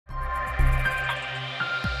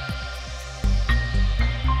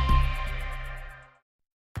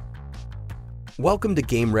Welcome to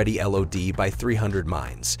Game Ready LOD by 300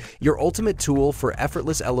 Minds, your ultimate tool for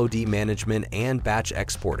effortless LOD management and batch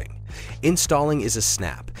exporting. Installing is a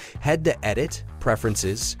snap. Head to Edit,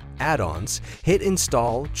 Preferences, Add-ons, hit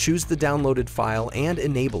Install, choose the downloaded file, and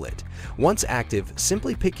enable it. Once active,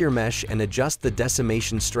 simply pick your mesh and adjust the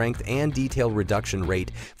decimation strength and detail reduction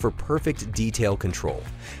rate for perfect detail control.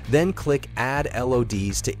 Then click Add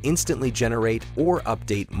LODs to instantly generate or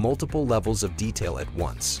update multiple levels of detail at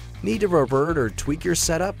once. Need to revert or tweak your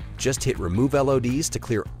setup? Just hit Remove LODs to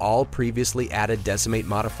clear all previously added decimate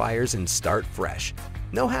modifiers and start fresh.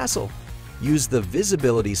 No hassle. Use the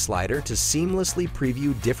visibility slider to seamlessly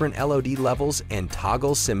preview different LOD levels and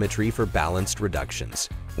toggle symmetry for balanced reductions.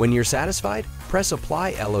 When you're satisfied, press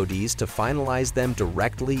Apply LODs to finalize them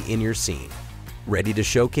directly in your scene. Ready to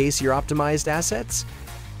showcase your optimized assets?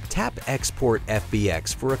 Tap Export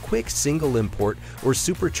FBX for a quick single import or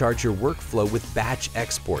supercharge your workflow with batch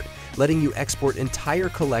export, letting you export entire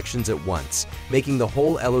collections at once, making the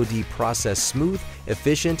whole LOD process smooth,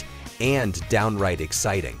 efficient, and downright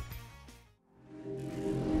exciting.